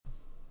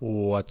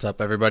What's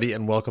up, everybody,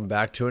 and welcome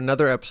back to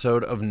another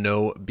episode of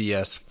No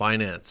BS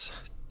Finance.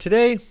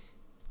 Today,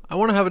 I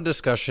want to have a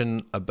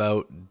discussion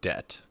about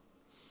debt.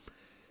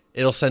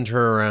 It'll center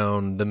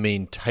around the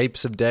main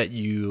types of debt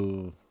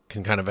you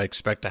can kind of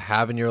expect to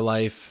have in your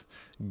life,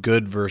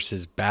 good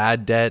versus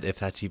bad debt, if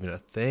that's even a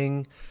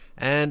thing,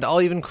 and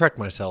I'll even correct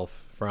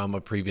myself from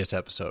a previous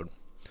episode.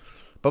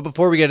 But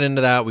before we get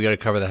into that, we got to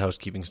cover the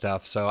housekeeping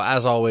stuff. So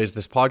as always,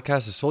 this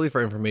podcast is solely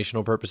for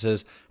informational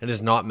purposes and is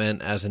not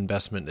meant as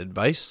investment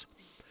advice.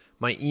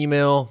 My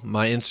email,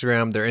 my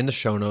Instagram, they're in the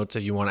show notes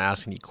if you want to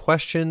ask any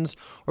questions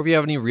or if you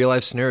have any real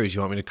life scenarios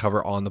you want me to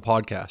cover on the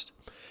podcast.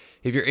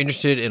 If you're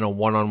interested in a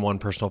one-on-one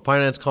personal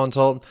finance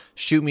consult,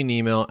 shoot me an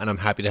email and I'm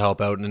happy to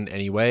help out in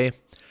any way.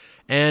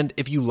 And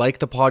if you like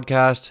the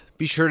podcast,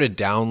 be sure to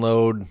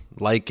download,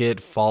 like it,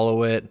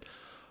 follow it,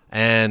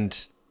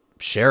 and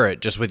share it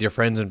just with your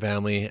friends and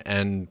family,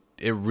 and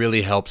it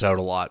really helps out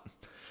a lot.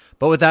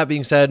 But with that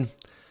being said,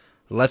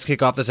 let's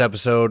kick off this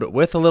episode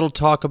with a little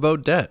talk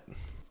about debt.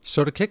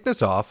 So to kick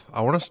this off, I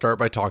want to start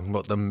by talking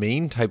about the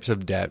main types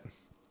of debt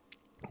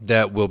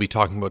that we'll be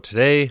talking about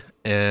today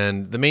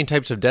and the main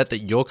types of debt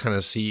that you'll kind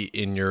of see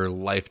in your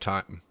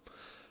lifetime.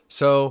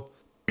 So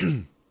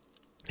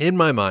in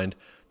my mind,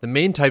 the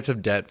main types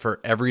of debt for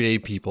everyday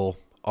people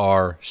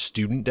are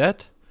student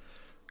debt,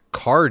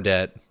 car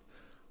debt,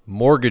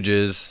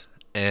 mortgages,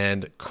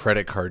 and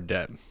credit card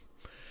debt.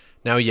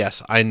 Now,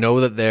 yes, I know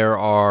that there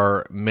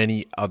are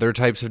many other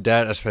types of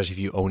debt, especially if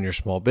you own your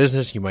small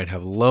business. You might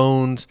have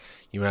loans,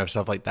 you might have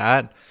stuff like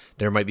that.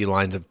 There might be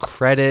lines of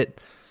credit,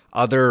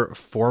 other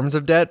forms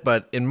of debt,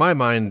 but in my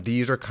mind,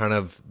 these are kind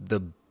of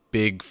the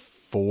big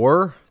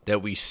four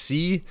that we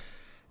see,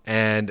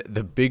 and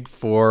the big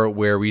four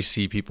where we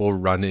see people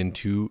run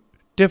into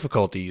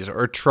difficulties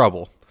or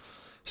trouble.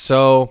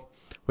 So,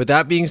 with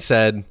that being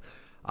said,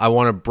 I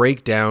want to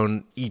break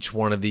down each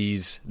one of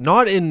these,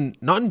 not in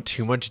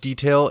too much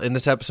detail in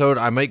this episode.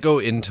 I might go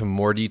into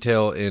more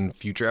detail in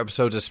future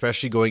episodes,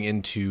 especially going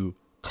into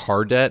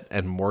car debt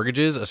and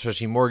mortgages,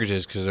 especially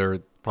mortgages, because they're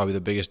probably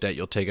the biggest debt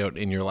you'll take out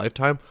in your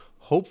lifetime,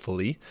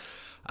 hopefully.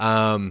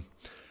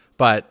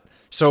 But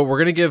so we're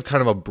going to give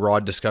kind of a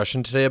broad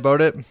discussion today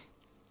about it,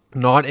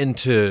 not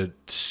into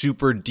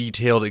super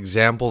detailed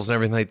examples and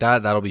everything like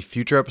that. That'll be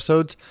future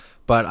episodes.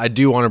 But I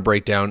do want to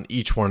break down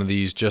each one of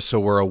these just so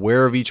we're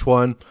aware of each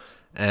one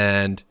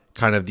and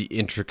kind of the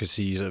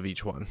intricacies of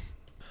each one.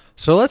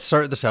 So let's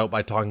start this out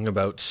by talking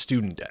about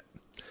student debt.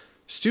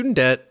 Student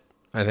debt,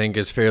 I think,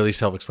 is fairly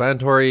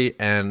self-explanatory,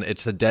 and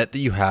it's the debt that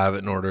you have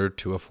in order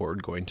to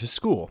afford going to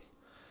school.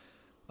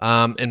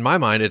 In my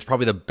mind, it's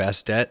probably the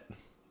best debt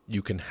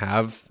you can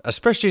have,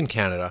 especially in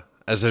Canada,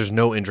 as there's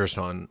no interest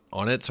on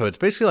it. So it's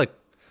basically like,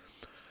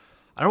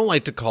 I don't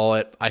like to call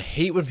it, I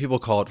hate when people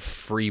call it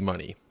free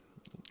money.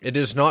 It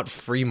is not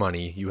free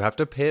money. You have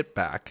to pay it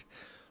back,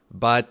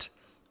 but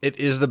it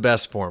is the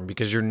best form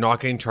because you're not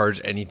getting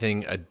charged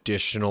anything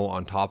additional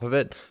on top of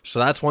it. So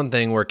that's one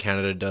thing where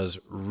Canada does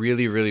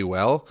really, really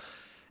well.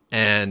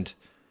 And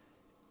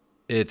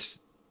it's,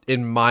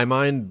 in my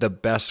mind, the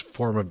best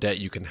form of debt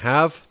you can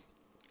have.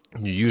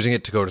 You're using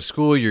it to go to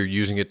school. You're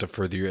using it to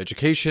further your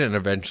education and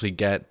eventually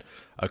get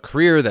a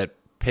career that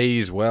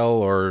pays well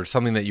or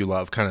something that you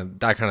love, kind of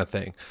that kind of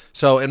thing.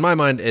 So in my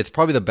mind, it's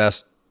probably the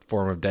best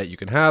form of debt you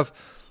can have.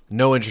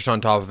 No interest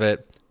on top of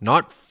it.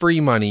 Not free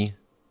money,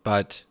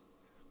 but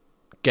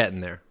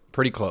getting there.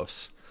 Pretty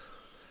close.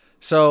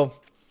 So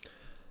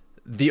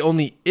the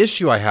only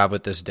issue I have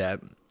with this debt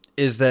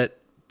is that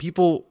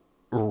people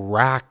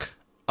rack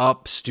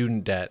up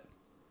student debt.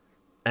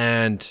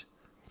 And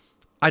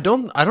I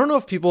don't know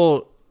if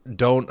people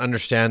don't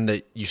understand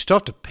that you still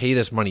have to pay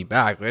this money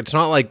back. It's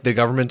not like the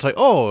government's like,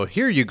 oh,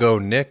 here you go,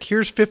 Nick.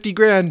 Here's 50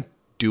 grand.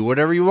 Do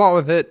whatever you want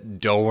with it.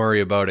 Don't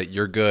worry about it.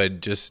 You're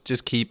good.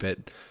 Just keep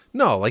it.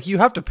 No, like you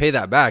have to pay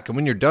that back. And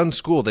when you're done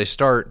school, they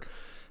start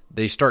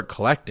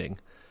collecting.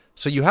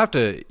 So you have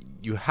to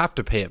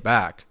pay it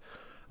back.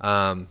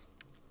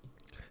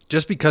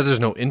 Just because there's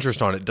no interest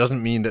on it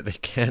doesn't mean that they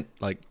can't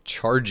like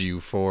charge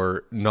you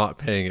for not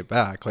paying it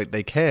back. Like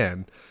they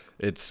can.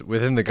 It's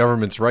within the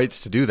government's rights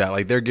to do that.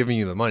 Like they're giving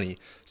you the money.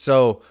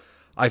 So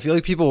I feel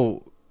like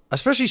people,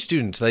 especially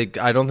students, like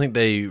I don't think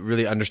they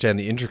really understand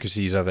the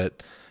intricacies of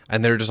it.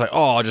 And they're just like,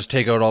 oh, I'll just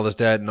take out all this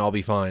debt and I'll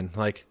be fine.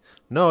 Like,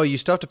 no, you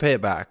still have to pay it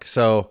back.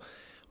 So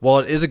while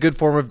it is a good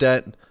form of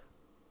debt,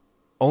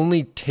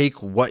 only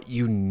take what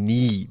you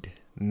need,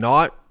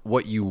 not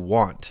what you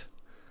want.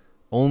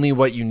 Only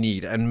what you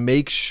need. And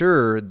make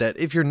sure that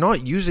if you're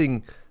not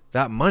using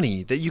that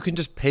money, that you can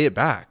just pay it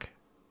back.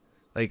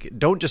 Like,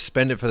 don't just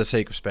spend it for the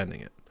sake of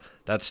spending it.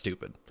 That's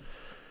stupid.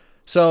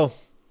 So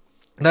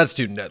that's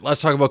student debt.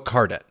 Let's talk about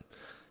car debt.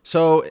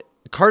 So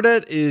car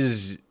debt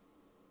is,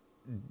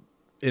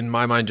 in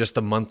my mind, just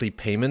the monthly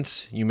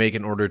payments you make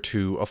in order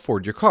to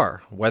afford your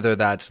car, whether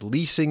that's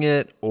leasing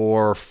it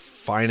or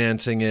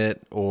financing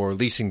it or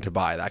leasing to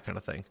buy, that kind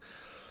of thing.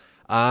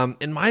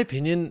 In my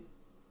opinion,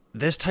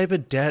 this type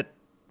of debt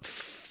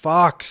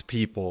fucks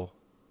people.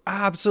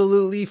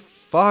 Absolutely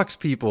fucks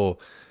people.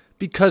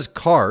 Because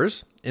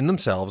cars, in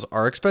themselves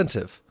are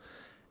expensive.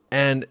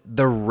 And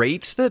the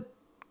rates that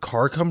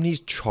car companies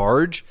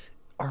charge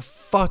are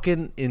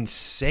fucking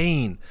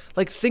insane.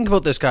 Like, think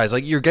about this, guys.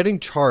 Like, you're getting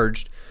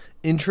charged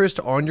interest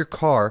on your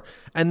car,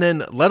 and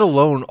then let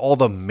alone all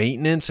the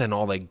maintenance and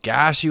all the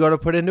gas you got to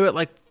put into it.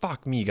 Like,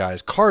 fuck me,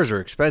 guys. Cars are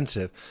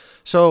expensive.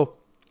 So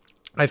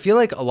I feel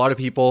like a lot of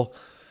people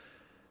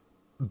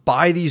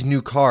buy these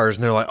new cars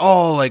and they're like,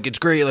 oh, like, it's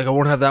great. Like, I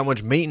won't have that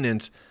much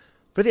maintenance.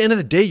 But at the end of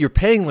the day, you're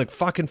paying like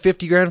fucking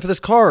 50 grand for this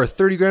car or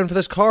 30 grand for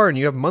this car, and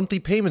you have monthly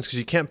payments because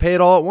you can't pay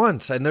it all at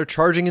once, and they're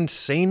charging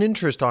insane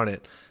interest on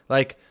it.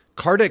 Like,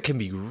 car debt can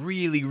be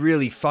really,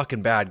 really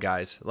fucking bad,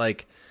 guys.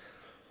 Like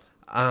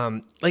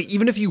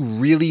even if you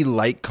really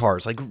like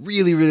cars, like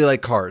really, really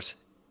like cars,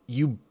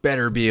 you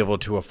better be able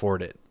to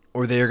afford it,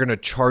 or they are going to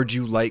charge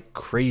you like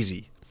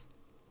crazy.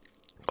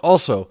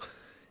 Also,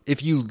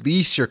 if you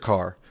lease your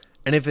car,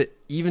 and if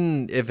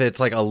it's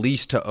like a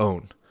lease to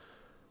own,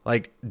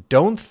 like,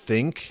 don't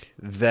think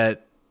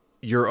that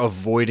you're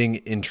avoiding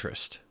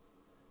interest.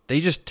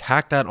 They just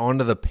tack that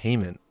onto the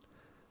payment,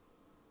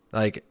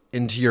 like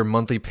into your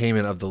monthly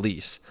payment of the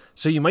lease.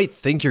 So you might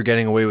think you're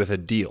getting away with a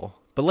deal,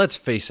 but let's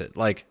face it,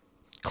 like,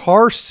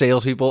 car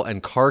salespeople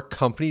and car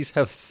companies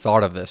have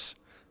thought of this,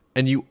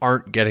 and you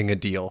aren't getting a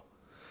deal.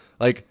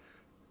 Like,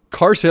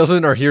 car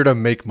salesmen are here to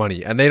make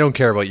money, and they don't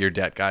care about your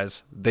debt,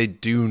 guys. They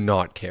do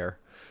not care.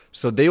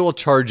 So they will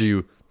charge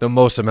you the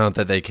most amount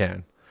that they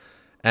can.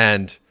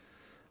 And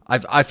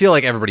I feel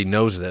like everybody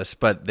knows this,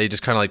 but they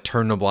just kind of like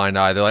turn a blind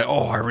eye. They're like,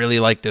 oh, I really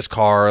like this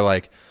car.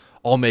 Like,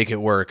 I'll make it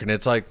work. And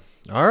it's like,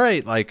 all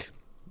right, like,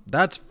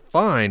 that's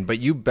fine, but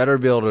you better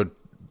be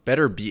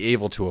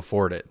able to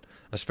afford it,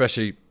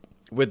 especially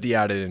with the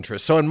added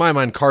interest. So in my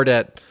mind, car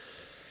debt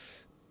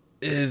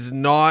is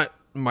not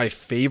my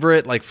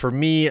favorite. Like, for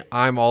me,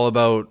 I'm all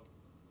about,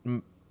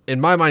 in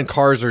my mind,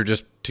 cars are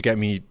just to get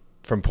me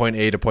from point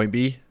A to point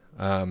B.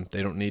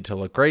 They don't need to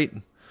look great.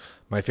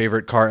 My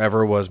favorite car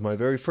ever was my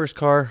very first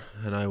car,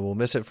 and I will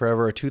miss it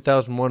forever, a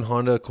 2001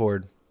 Honda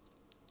Accord.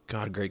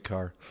 God, great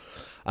car.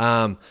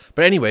 But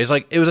anyways,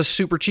 like, it was a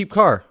super cheap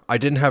car. I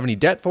didn't have any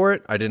debt for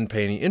it. I didn't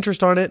pay any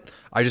interest on it.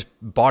 I just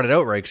bought it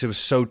outright because it was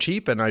so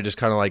cheap, and I just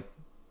kind of like,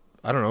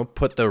 I don't know,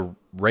 put the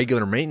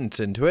regular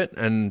maintenance into it.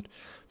 And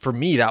for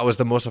me, that was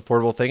the most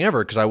affordable thing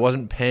ever because I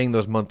wasn't paying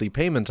those monthly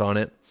payments on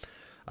it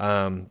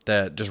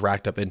that just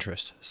racked up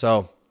interest.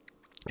 So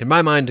in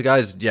my mind,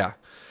 guys, yeah,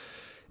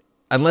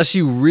 unless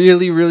you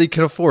really, really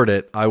can afford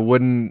it, I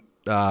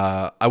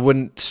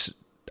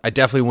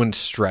definitely wouldn't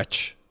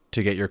stretch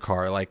to get your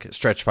car, like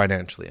stretch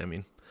financially, I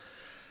mean.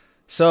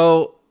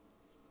 So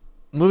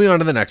moving on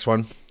to the next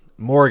one,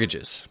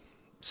 mortgages.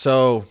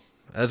 So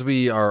as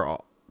we are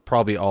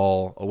probably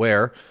all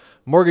aware,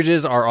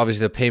 mortgages are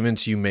obviously the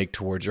payments you make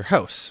towards your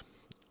house.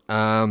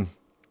 I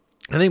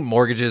think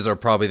mortgages are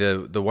probably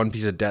the one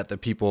piece of debt that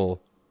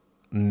people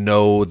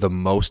know the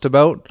most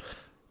about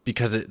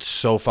because it's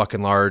so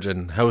fucking large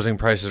and housing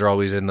prices are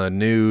always in the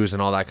news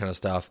and all that kind of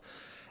stuff.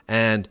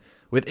 And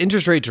with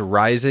interest rates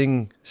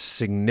rising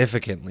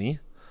significantly,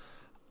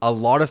 a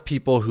lot of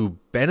people who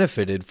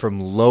benefited from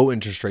low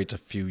interest rates a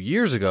few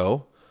years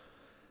ago,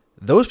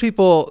 those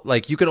people,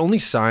 like, you can only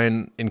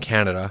sign in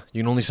Canada,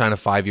 you can only sign a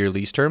 5-year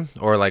lease term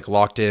or like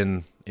locked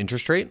in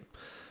interest rate.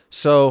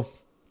 So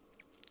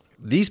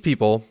these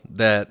people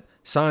that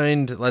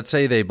signed, let's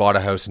say they bought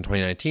a house in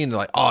 2019, they're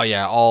like, oh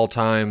yeah, all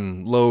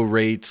time low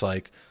rates,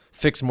 like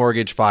fixed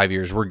mortgage, 5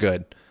 years, we're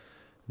good.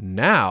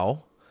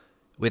 Now,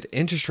 with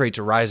interest rates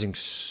rising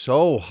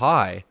so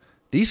high,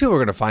 these people are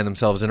going to find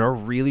themselves in a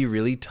really,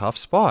 really tough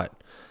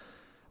spot,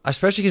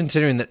 especially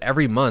considering that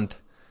every month,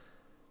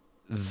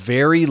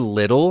 very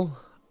little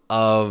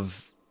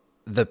of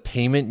the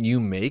payment you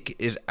make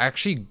is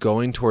actually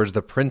going towards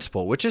the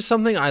principal, which is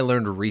something I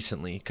learned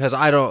recently because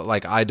I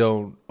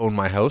don't own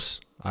my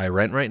house. I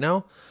rent right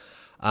now.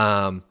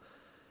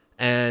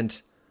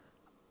 And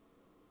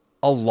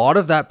a lot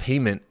of that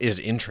payment is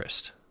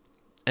interest.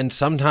 And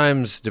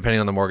sometimes, depending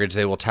on the mortgage,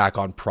 they will tack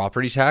on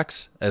property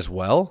tax as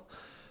well.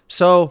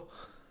 So,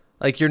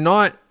 like, you're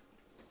not,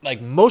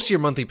 like, most of your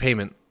monthly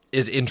payment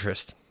is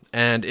interest.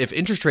 And if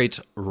interest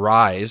rates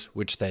rise,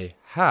 which they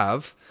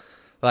have,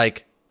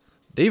 like,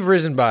 they've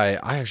risen by,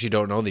 I actually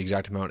don't know the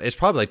exact amount. It's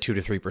probably like 2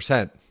 to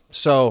 3%.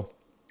 So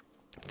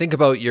think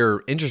about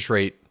your interest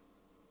rate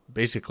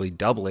basically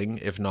doubling,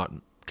 if not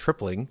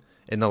tripling,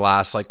 in the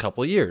last like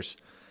couple of years.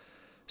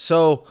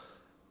 So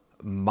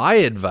my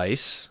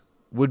advice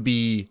would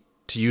be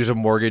to use a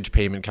mortgage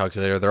payment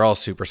calculator. They're all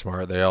super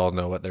smart. They all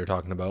know what they're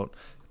talking about.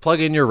 Plug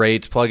in your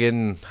rates, plug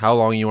in how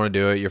long you want to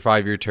do it, your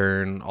 5-year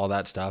turn, all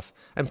that stuff,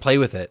 and play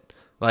with it.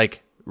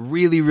 Like,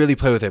 really, really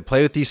play with it.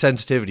 Play with these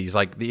sensitivities,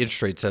 like the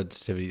interest rate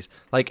sensitivities.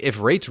 Like, if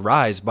rates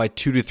rise by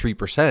 2 to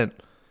 3%,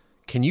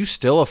 can you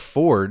still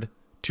afford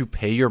to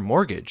pay your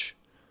mortgage?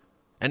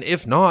 And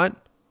if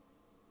not,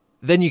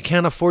 then you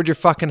can't afford your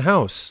fucking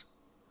house.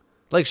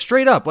 Like,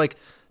 straight up,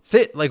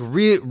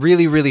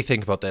 really, really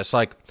think about this.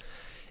 Like,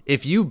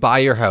 if you buy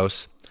your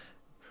house,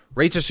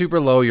 rates are super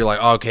low, you're like,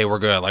 oh, okay, we're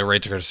good. Like,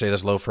 rates are going to stay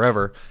this low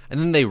forever. And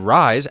then they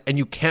rise and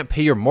you can't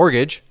pay your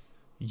mortgage.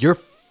 you're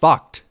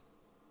fucked.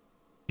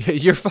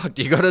 You're fucked.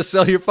 You got to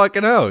sell your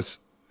fucking house.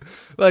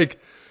 Like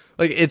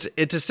it's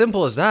as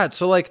simple as that.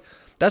 So like,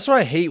 that's what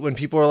I hate when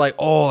people are like,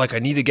 oh, like I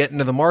need to get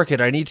into the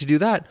market. I need to do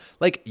that.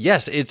 Like,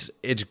 yes, it's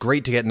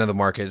great to get into the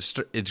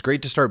market. It's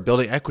great to start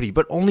building equity,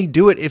 but only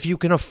do it if you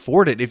can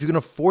afford it. If you can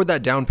afford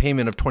that down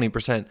payment of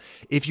 20%,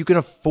 if you can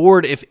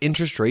afford if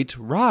interest rates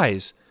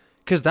rise,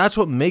 because that's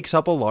what makes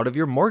up a lot of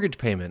your mortgage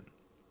payment.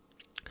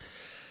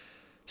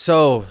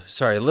 So,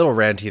 sorry, a little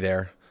ranty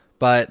there,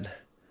 but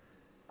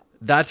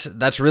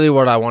that's really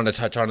what I wanted to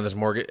touch on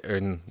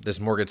in this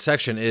mortgage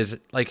section is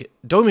like,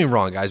 don't get me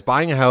wrong, guys,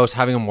 buying a house,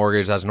 having a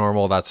mortgage, that's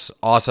normal. That's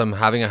awesome.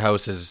 Having a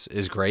house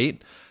is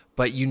great,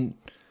 but you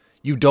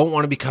don't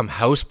want to become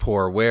house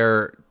poor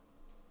where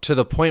to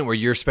the point where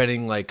you're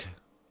spending like,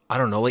 I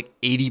don't know, like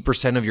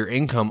 80% of your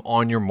income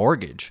on your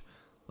mortgage.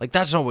 Like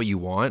that's not what you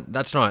want.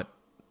 That's not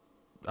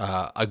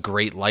a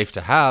great life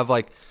to have.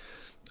 Like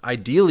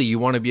ideally you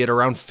want to be at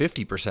around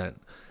 50%.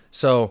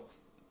 So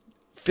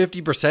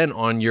 50%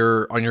 on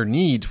your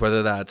needs,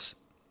 whether that's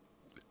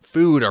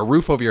food, a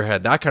roof over your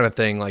head, that kind of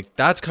thing, like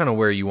that's kind of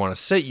where you want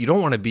to sit. You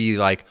don't want to be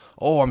like,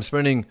 oh, I'm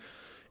spending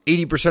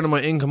 80% of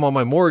my income on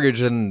my mortgage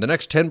and the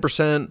next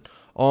 10%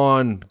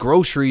 on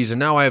groceries, and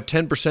now I have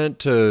 10%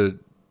 to,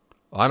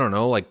 I don't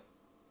know, like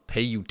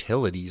pay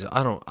utilities.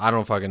 I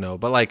don't fucking know.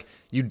 But like,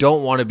 you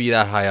don't want to be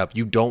that high up.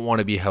 You don't want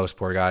to be house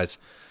poor, guys.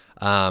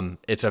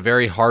 It's a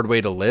very hard way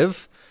to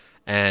live.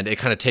 And it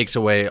kind of takes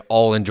away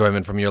all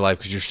enjoyment from your life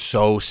because you're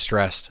so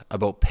stressed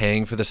about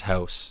paying for this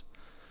house.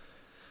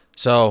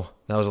 So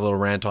that was a little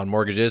rant on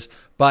mortgages.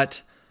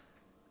 But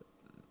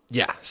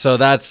yeah, so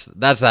that's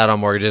that on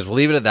mortgages. We'll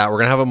leave it at that. We're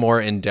going to have a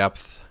more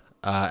in-depth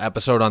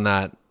episode on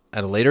that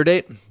at a later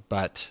date.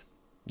 But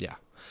yeah.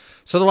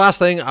 So the last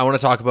thing I want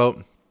to talk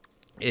about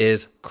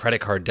is credit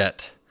card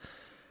debt.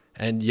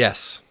 And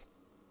yes,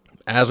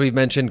 as we've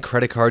mentioned,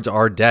 credit cards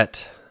are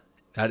debt.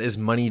 That is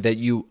money that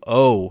you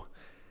owe.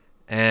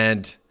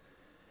 And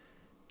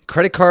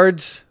credit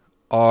cards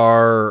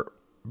are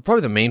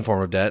probably the main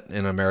form of debt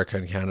in America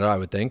and Canada, I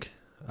would think.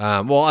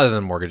 Well, other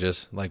than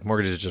mortgages. Like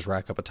mortgages just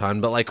rack up a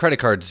ton. But like credit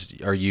cards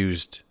are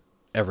used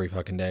every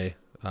fucking day.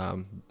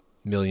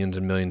 Millions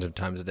and millions of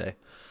times a day.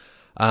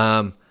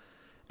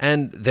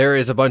 And there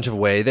is a bunch of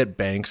way that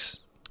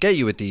banks get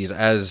you with these,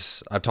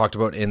 as I've talked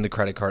about in the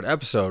credit card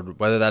episode,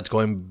 whether that's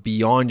going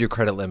beyond your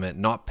credit limit,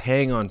 not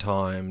paying on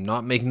time,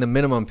 not making the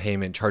minimum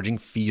payment, charging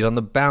fees on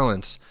the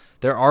balance.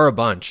 There are a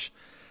bunch,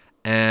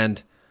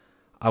 and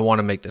I want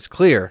to make this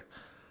clear.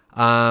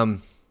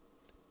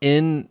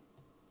 In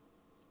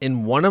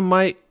one of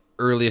my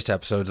earliest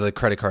episodes, the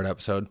credit card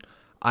episode,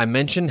 I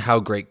mentioned how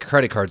great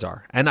credit cards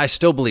are, and I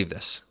still believe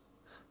this.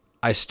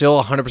 I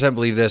still 100%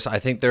 believe this. I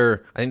think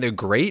they're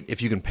great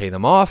if you can pay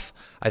them off.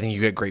 I think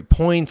you get great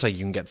points, like you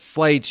can get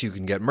flights, you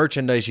can get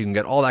merchandise, you can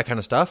get all that kind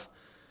of stuff,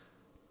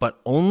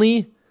 but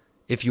only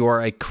if you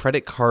are a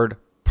credit card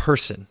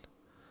person.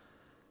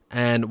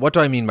 And what do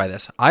I mean by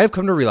this? I have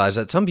come to realize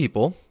that some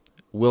people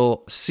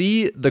will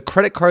see the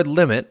credit card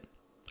limit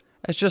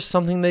as just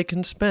something they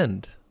can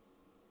spend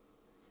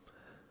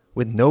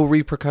with no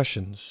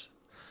repercussions.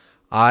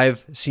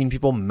 I've seen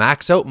people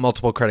max out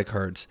multiple credit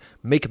cards,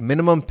 make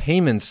minimum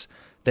payments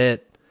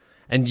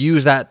and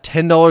use that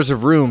 $10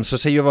 of room. So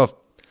say you have a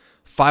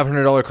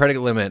 $500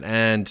 credit limit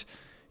and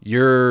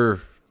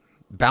your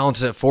balance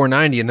is at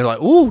 $490 and they're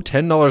like, ooh,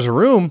 $10 a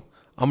room.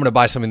 I'm going to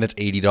buy something that's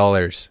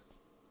 $80.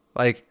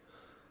 Like,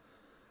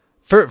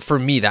 For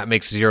me, that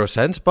makes zero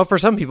sense. But for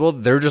some people,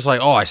 they're just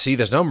like, oh, I see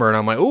this number and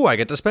I'm like, oh, I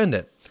get to spend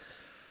it.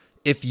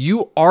 If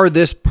you are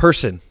this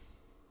person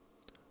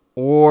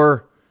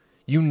or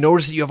you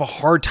notice that you have a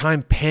hard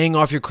time paying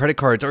off your credit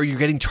cards or you're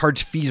getting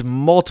charged fees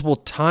multiple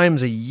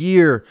times a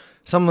year,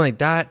 something like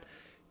that,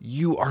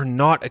 you are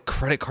not a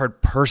credit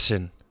card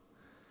person.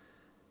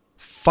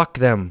 Fuck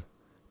them.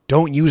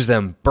 Don't use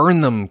them.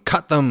 Burn them.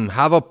 Cut them.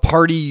 Have a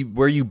party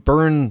where you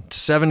burn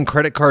 7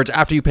 credit cards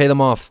after you pay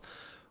them off.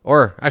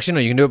 Or actually,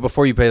 no, you can do it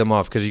before you pay them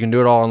off because you can do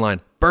it all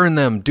online. Burn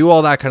them. Do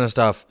all that kind of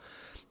stuff.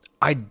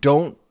 I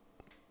feel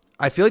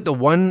like the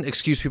one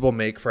excuse people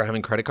make for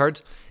having credit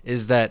cards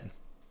is that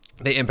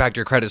they impact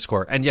your credit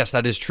score. And yes,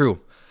 that is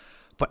true.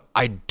 But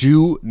I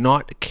do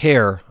not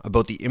care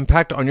about the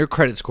impact on your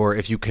credit score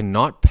if you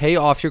cannot pay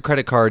off your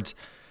credit cards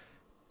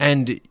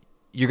and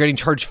you're getting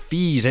charged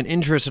fees and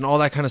interest and all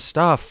that kind of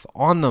stuff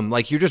on them.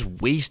 Like, you're just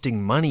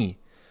wasting money.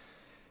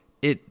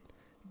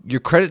 Your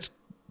credit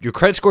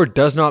score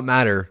does not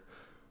matter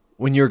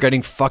when you're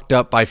getting fucked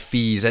up by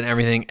fees and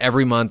everything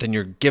every month and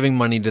you're giving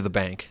money to the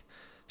bank.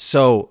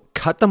 So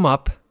cut them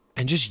up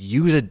and just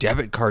use a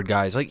debit card,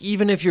 guys. Like,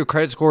 even if your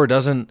credit score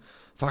doesn't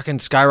fucking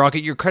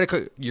skyrocket, your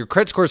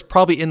credit score is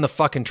probably in the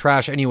fucking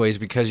trash anyways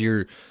because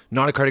you're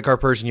not a credit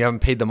card person, you haven't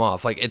paid them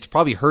off. Like, it's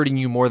probably hurting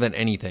you more than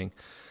anything.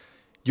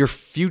 Your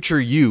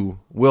future you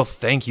will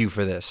thank you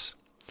for this.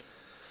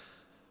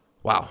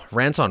 Wow,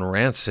 rants on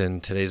rants in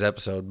today's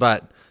episode,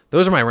 but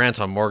those are my rants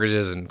on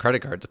mortgages and credit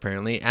cards,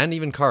 apparently, and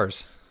even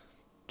cars.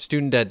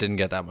 Student debt didn't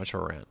get that much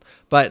of a rant.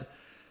 But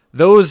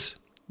those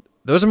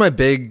are my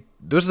big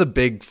those are the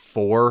big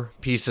four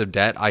pieces of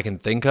debt I can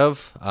think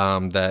of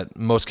that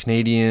most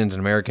Canadians and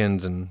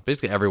Americans and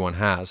basically everyone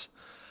has.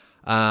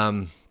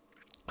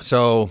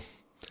 So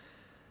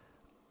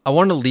I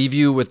want to leave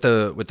you with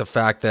the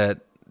fact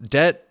that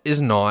debt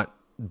is not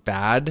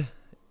bad.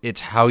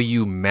 It's how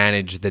you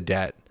manage the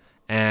debt.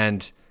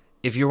 And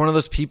if you're one of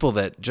those people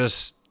that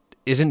just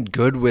isn't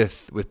good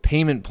with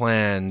payment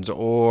plans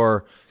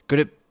or good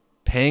at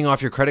paying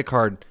off your credit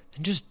card,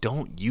 then just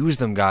don't use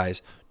them,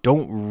 guys.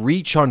 Don't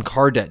reach on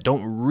car debt.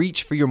 Don't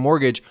reach for your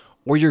mortgage,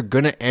 or you're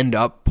going to end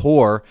up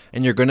poor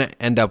and you're going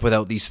to end up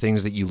without these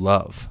things that you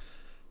love.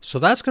 So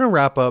that's going to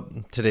wrap up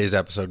today's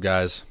episode,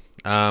 guys.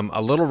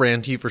 A little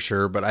ranty for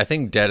sure, but I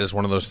think debt is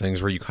one of those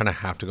things where you kind of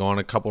have to go on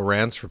a couple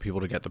rants for people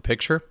to get the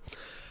picture.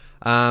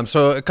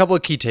 So a couple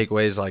of key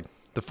takeaways, like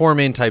the four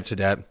main types of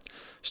debt: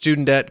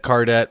 student debt,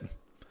 car debt,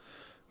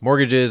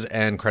 mortgages,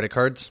 and credit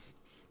cards.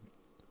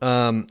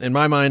 In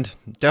my mind,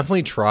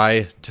 definitely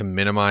try to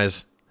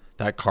minimize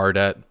that car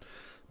debt.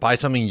 Buy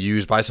something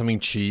used, buy something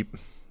cheap.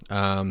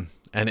 And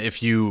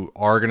if you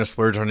are going to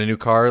splurge on a new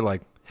car,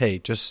 like, hey,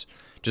 just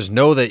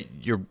know that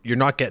you're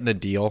not getting a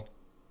deal.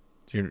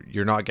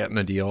 You're not getting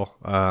a deal.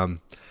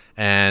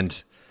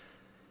 And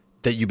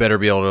that you better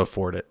be able to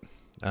afford it.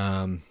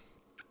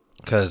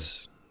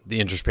 Because the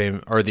interest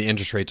payment or the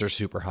interest rates are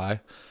super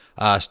high.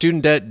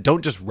 Student debt,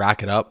 don't just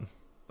rack it up.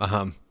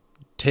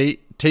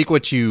 Take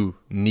what you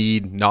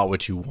need, not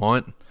what you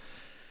want.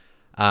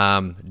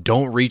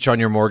 Don't reach on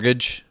your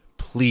mortgage.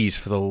 Please,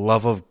 for the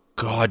love of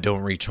God,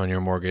 don't reach on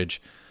your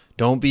mortgage.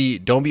 Don't be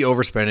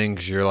overspending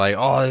because you're like,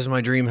 oh, this is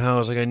my dream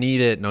house. Like, I need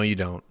it. No, you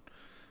don't.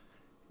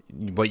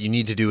 What you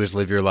need to do is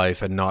live your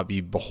life and not be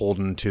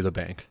beholden to the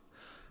bank.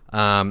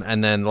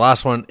 And then the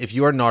last one, if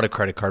you are not a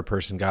credit card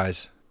person,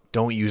 guys,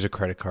 don't use a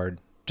credit card.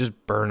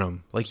 Just burn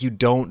them. Like, you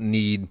don't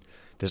need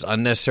this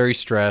unnecessary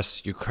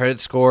stress. Your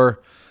credit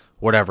score,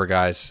 whatever,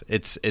 guys.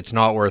 It's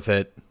not worth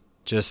it.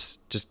 Just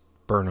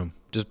burn them.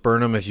 Just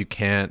burn them if you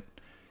can't.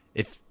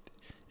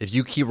 If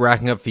you keep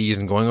racking up fees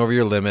and going over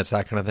your limits,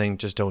 that kind of thing,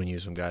 just don't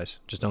use them, guys.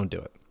 Just don't do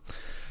it.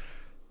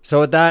 So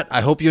with that,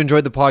 I hope you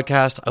enjoyed the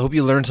podcast. I hope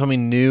you learned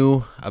something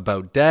new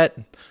about debt.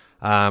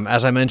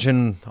 As I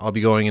mentioned, I'll be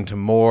going into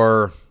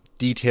more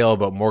detail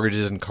about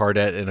mortgages and car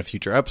debt in a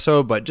future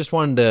episode, but just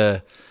wanted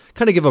to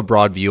kind of give a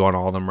broad view on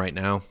all of them right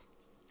now.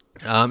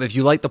 If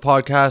you like the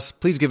podcast,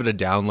 please give it a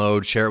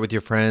download, share it with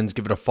your friends,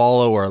 give it a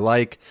follow or a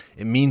like.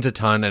 It means a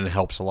ton and it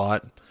helps a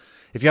lot.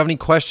 If you have any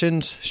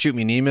questions, shoot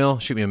me an email,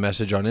 shoot me a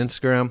message on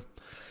Instagram.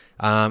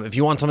 If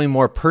you want something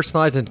more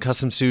personalized and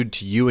custom suited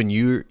to you and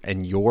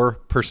your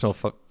personal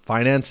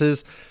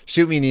finances,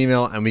 shoot me an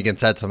email and we can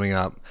set something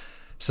up.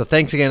 So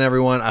thanks again,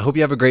 everyone. I hope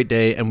you have a great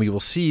day and we will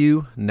see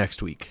you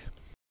next week.